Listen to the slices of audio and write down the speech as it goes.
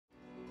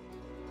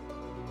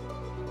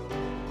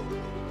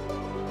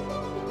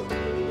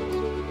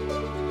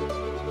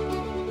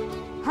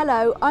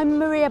Hello, I'm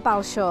Maria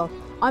Balshaw.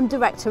 I'm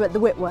director at the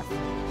Whitworth.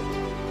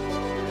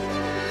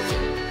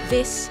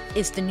 This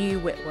is the new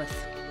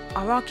Whitworth.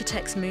 Our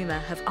architects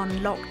Muma have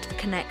unlocked the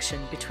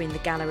connection between the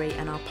gallery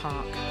and our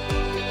park.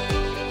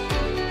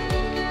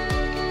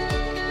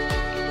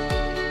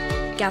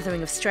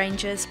 Gathering of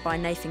Strangers by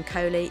Nathan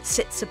Coley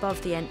sits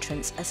above the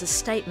entrance as a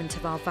statement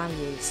of our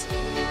values.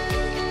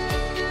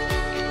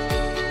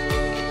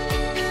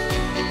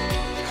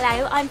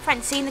 Hello, I'm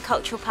Francine, the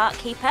Cultural Park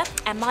Keeper,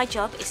 and my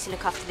job is to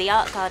look after the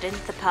art garden,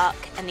 the park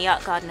and the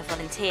art garden of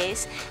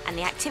volunteers and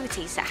the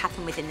activities that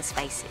happen within the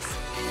spaces.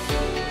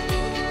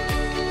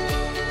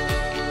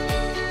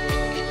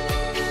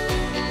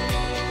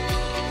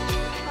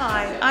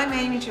 Hi, I'm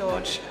Amy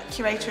George,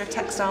 Curator of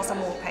Textiles and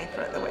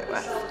Wallpaper at the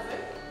Whitworth.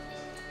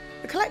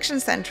 The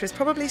Collection Centre is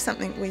probably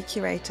something we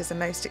curators are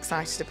most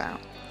excited about.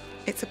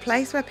 It's a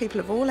place where people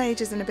of all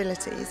ages and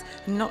abilities,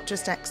 and not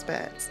just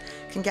experts,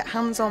 can get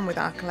hands-on with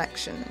our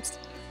collections.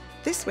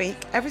 This week,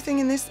 everything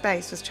in this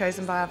space was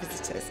chosen by our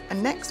visitors,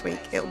 and next week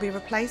it will be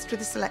replaced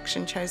with a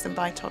selection chosen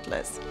by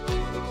toddlers.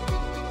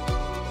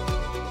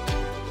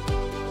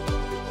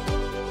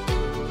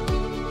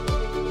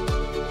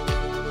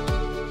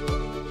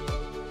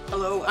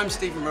 Hello, I'm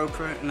Stephen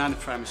Roper and I'm the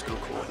Primary School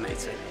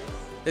Coordinator.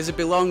 There's a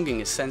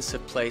belonging, a sense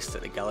of place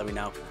that the gallery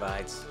now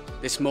provides.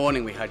 This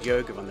morning we had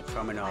yoga on the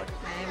promenade.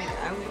 There we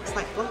go, looks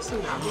like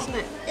blossom now, doesn't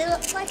it? It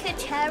looks like a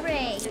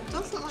cherry. It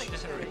does look like a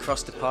cherry.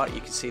 Across the park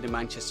you can see the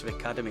Manchester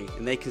Academy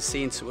and they can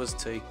see into us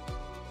too.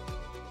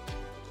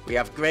 We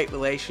have great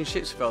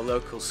relationships with our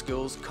local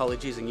schools,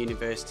 colleges and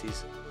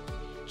universities.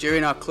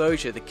 During our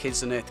closure the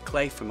kids unearthed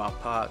clay from our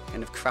park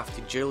and have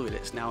crafted jewellery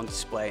that's now on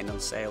display and on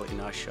sale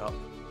in our shop.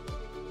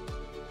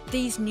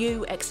 These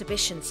new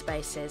exhibition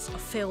spaces are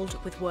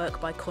filled with work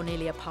by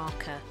Cornelia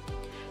Parker.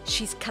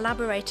 She's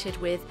collaborated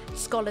with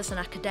scholars and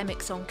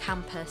academics on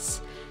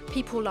campus,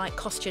 people like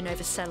Kostya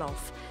Novoselov,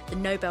 the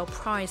Nobel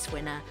Prize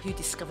winner who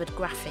discovered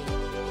graphene.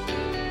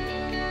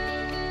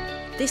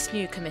 This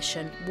new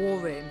commission, War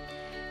Room,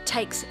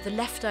 takes the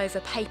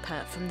leftover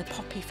paper from the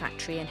poppy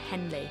factory in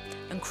Henley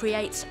and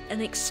creates an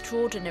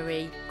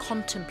extraordinary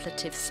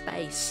contemplative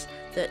space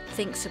that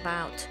thinks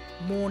about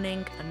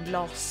mourning and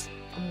loss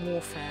and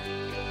warfare.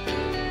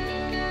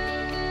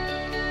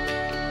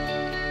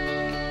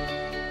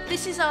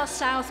 This is our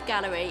South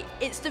Gallery.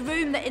 It's the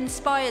room that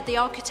inspired the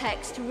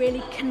architects to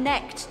really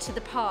connect to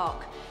the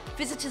park.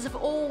 Visitors have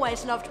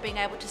always loved being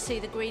able to see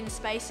the green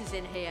spaces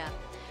in here.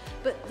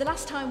 But the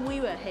last time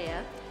we were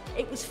here,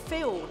 it was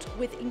filled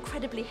with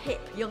incredibly hip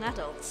young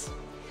adults.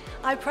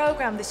 I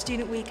programmed the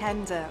Student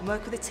Weekender and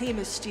work with a team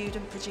of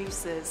student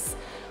producers.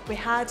 We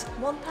had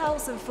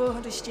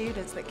 1,400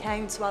 students that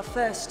came to our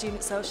first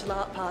student social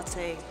art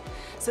party.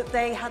 So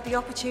they had the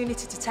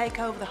opportunity to take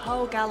over the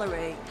whole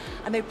gallery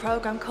and they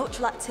programmed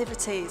cultural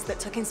activities that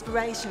took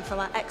inspiration from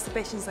our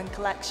exhibitions and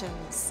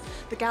collections.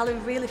 The gallery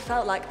really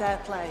felt like their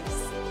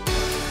place.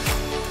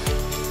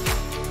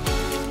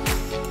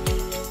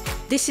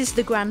 This is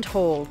the Grand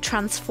Hall,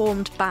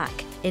 transformed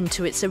back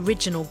into its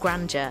original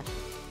grandeur.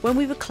 When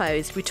we were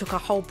closed, we took a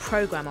whole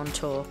programme on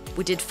tour.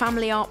 We did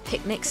family art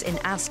picnics in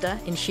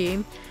Asda, in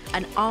Hume,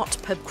 and art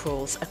pub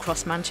crawls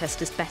across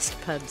Manchester's best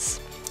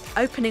pubs.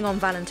 Opening on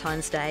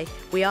Valentine's Day,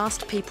 we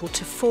asked people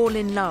to fall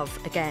in love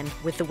again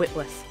with the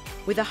Whitworth.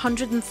 With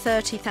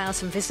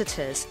 130,000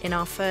 visitors in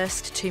our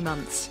first 2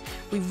 months,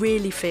 we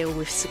really feel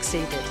we've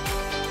succeeded.